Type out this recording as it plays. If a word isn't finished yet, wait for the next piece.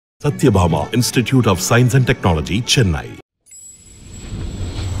Sathyabama Institute of Science and Technology, Chennai.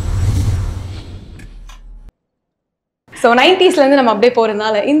 So 90s la நம்ம அப்படியே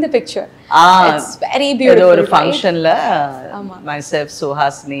போறனால இந்த picture it's very beautiful. ஒரு ஃபங்க்ஷன்ல myself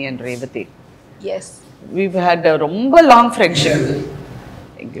Suhasini and Revati. Yes. We've had a ரொம்ப long friendship.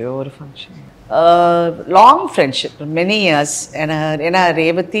 ஒரு function long friendship many years. ஏன்னா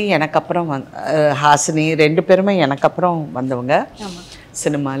ரேவதி எனக்கு அப்புறம் ஹாசினி ரெண்டு பேருமே எனக்கு அப்புறம் வந்தவங்க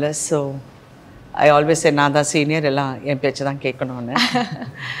சினிமால. ஸோ ஐ ஆல்வேஸ் நான் தான் சீனியர், எல்லாம் என் பேச்சு தான் கேட்கணும்னு.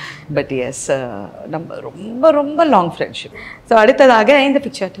 பட் எஸ் நம்ம ரொம்ப ரொம்ப லாங் ஃப்ரெண்ட்ஷிப். ஸோ அடுத்ததாக இந்த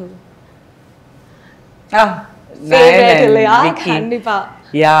பிக்சர் டூ கண்டிப்பா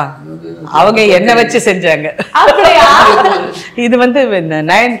யா அவங்க என்ன வச்சு செஞ்சாங்க. இது வந்து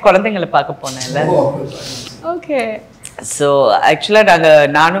 9 குழந்தைங்களை பார்க்க போனேன்ல. ஓகே. ஸோ ஆக்சுவலாக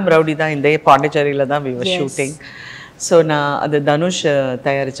நானும் ரவுடி தான் இந்த பாண்டிச்சேரியில் தான் we were shooting. ஸோ நான் அது தனுஷ்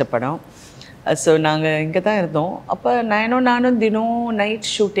தயாரித்த படம். ஸோ நாங்கள் இங்கே தான் இருந்தோம். அப்போ நானும் தினம்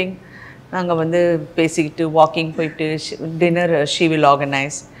நைட் ஷூட்டிங். நாங்கள் வந்து பேசிக்கிட்டு வாக்கிங் போயிட்டு dinner she will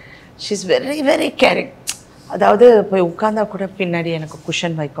organise. She is very very carrying. அதாவது போய் உட்காந்தா கூட பின்னாடி எனக்கு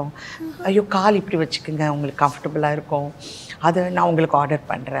குஷன் வைக்கும். ஐயோ கால் இப்படி வச்சுக்கோங்க உங்களுக்கு கம்ஃபர்டபுளாக இருக்கும், அதை நான் உங்களுக்கு ஆர்டர்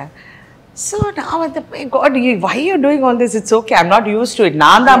பண்ணுறேன். ஸோ நான் வந்து God, why you doing all this? It's okay, I'm not used to it.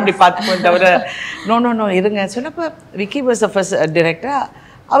 நான் தான் அப்படி பார்த்துப்பேன் தவிர நோ இருங்க சொன்னப்போ Vicky was the first director.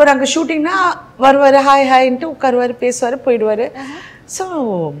 அவர் அங்கே ஷூட்டிங்னா வருவார், ஹாய்ன்ட்டு உட்காருவார், பேசுவார், போயிடுவார். ஸோ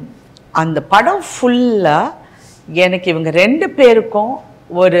அந்த படம் ஃபுல்லாக எனக்கு இவங்க ரெண்டு பேருக்கும்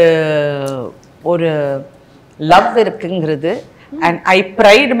ஒரு ஒரு லவ் இருக்குங்கிறது. And I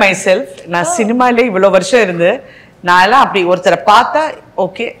fried my self. நான் சினிமாலே இவ்வளோ வருஷம் இருந்து நான்லாம் அப்படி ஒருத்தரை பார்த்தா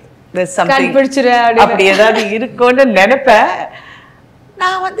ஓகே அப்படி ஏதாவது இருக்கும்னு நினைப்பேன்.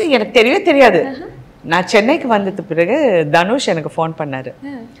 நான் வந்து எனக்கு தெரியவே தெரியாது. நான் சென்னைக்கு வந்தது பிறகு தனுஷ் எனக்கு ஃபோன் பண்ணாரு.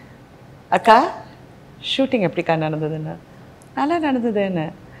 அக்கா ஷூட்டிங் எப்படிக்கா நடந்ததுன்னு. நல்லா நடந்ததுன்னு.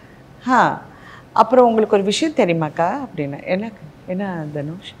 அப்புறம் உங்களுக்கு ஒரு விஷயம் தெரியுமாக்கா அப்படின்னா. என்ன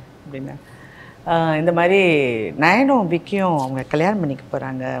தனுஷ் அப்படின்னா, இந்த மாதிரி நயனும் விக்கியும் அவங்க கல்யாணம் பண்ணிக்க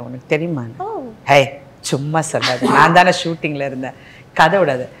போகிறாங்க, உனக்கு தெரியுமா? ஹே சும்மா சொல்லாது, நான் தானே ஷூட்டிங்கில் இருந்தேன், கதை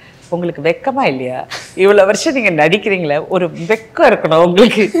விடாது. உங்களுக்கு வெக்கமா இல்லையா? இவ்வளோ வருஷம் நீங்கள் நடிக்கிறீங்களே, ஒரு வெக்கம் இருக்கணும்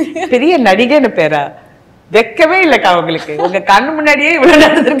உங்களுக்கு. பெரிய நடிகைன்னு பேரா? வெக்கவே இல்லைக்கா உங்களுக்கு. உங்கள் கண்ணு முன்னாடியே இவ்வளோ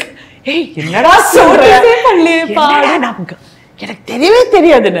நடந்திருக்கு. ஏய் என்னடா சொல்றேன், எனக்கு தெரியவே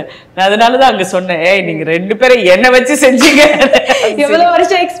தெரியாதுன்னு. நான் அதனால தான் அங்கே சொன்னேன், ஏய் நீங்கள் ரெண்டு பேரும் என்ன வச்சு செஞ்சீங்க, எவ்வளோ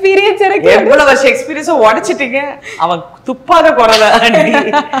வருஷம் எக்ஸ்பீரியன்ஸ் எனக்கு, எவ்வளோ வருஷம் எக்ஸ்பீரியன்ஸும் உடைச்சிட்டீங்க, அவன் துப்பாத குறவை.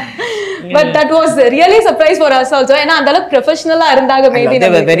 But that was really surprise for us also. ஏன்னா அந்த அளவுக்கு ப்ரொஃபஷனலா இருந்தாங்க. Maybe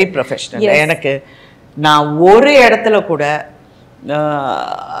they were very professional. எனக்கு நான் ஒரு இடத்துல கூட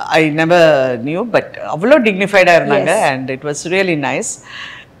I never knew, but அவ்வளோ டிக்னிஃபைடாக இருந்தாங்க. and it was really nice.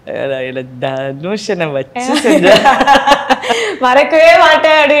 தனுஷனை வச்சு செஞ்சேன், மறக்கவே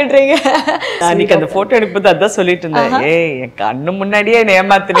மாட்டேன் அப்படின்றீங்க. அன்னைக்கு அந்த ஃபோட்டோ எடுக்கும்போது அதான் சொல்லிட்டு இருந்தேன், ஏய் என் கண்ணு முன்னாடியே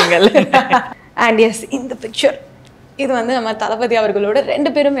ஏமாத்துறீங்கல்ல. அண்ட் எஸ் இந்த பிக்சர் இது வந்து நம்ம தளபதி அவர்களோட ரெண்டு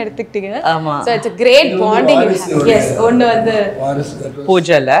பேரும் எடுத்துக்கிட்டீங்க. ஆமா. So it's a great bonding. S ஒன்னு வந்து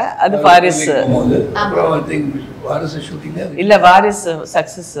பூஜால அது வாரிஸ். அப்புறம் ஐ திங்க் வாரிஸ் ஷூட்டிங் இல்ல வாரிஸ்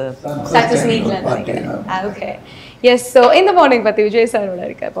சக்சஸ் மீட்ல நினைக்கிறேன். ஓகே. எஸ். சோ இந்த பாண்டிங் பத்தி விஜய் சாரோட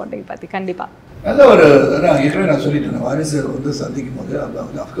இருக்க பாண்டிங் பத்தி கண்டிப்பா நல்ல ஒரு ஏற்கனவே நான் சொல்லிட்டேன். வாரிஸ் வந்து சந்திக்கும் போது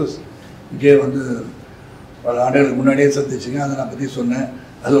அஃப்கோர்ஸ் விஜய் வந்து பல ஆண்டுகளுக்கு முன்னாடியே சந்திச்சுங்க, அதை நான் பற்றி சொன்னேன்.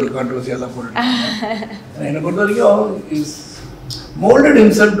 அது ஒரு கான்ட்ரவர்சியெல்லாம் போட்டுட்டாங்க. என்னை பொறுத்த வரைக்கும் is moulded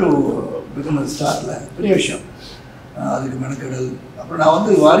himself to become a ஸ்டார்ல பெரிய விஷயம். அதுக்கு மெனக்கெடல். அப்புறம் நான்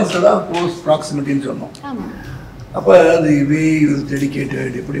வந்து வாரிசில் தான் க்ளோஸ் ப்ராக்சிமிட்டின்னு சொன்னோம். அப்போ அது வே இஸ்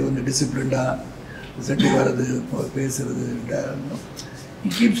டெடிக்கேட்டட், எப்படி வந்து டிசிப்ளின்டாக செட்டுக்கு வர்றது, பேசுறது, he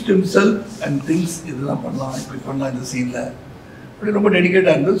keeps to himself and things இதெல்லாம் பண்ணலாம், இப்படி பண்ணலாம் இந்த சீனில், அப்படி ரொம்ப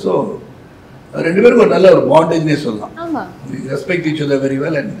டெடிக்கேட்டாக இருந்தது. ஸோ ரெண்டு பேருக்கு ஒரு நல்ல ஒரு பாண்டேஜ்னே சொல்லலாம். Respect each other very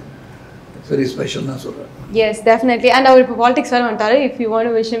well and it's very special தான் சொல்கிறேன். Yes, definitely. And our politics வர வந்துட்டாரு. If you want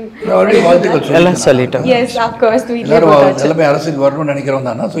to wish him எல்லாம் சொல்லிட்டோம். Yes, of course. எல்லாமே அரசுக்கு வரணும்னு நினைக்கிறோம்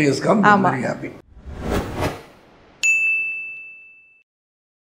தானே. So he has come. I'm very happy.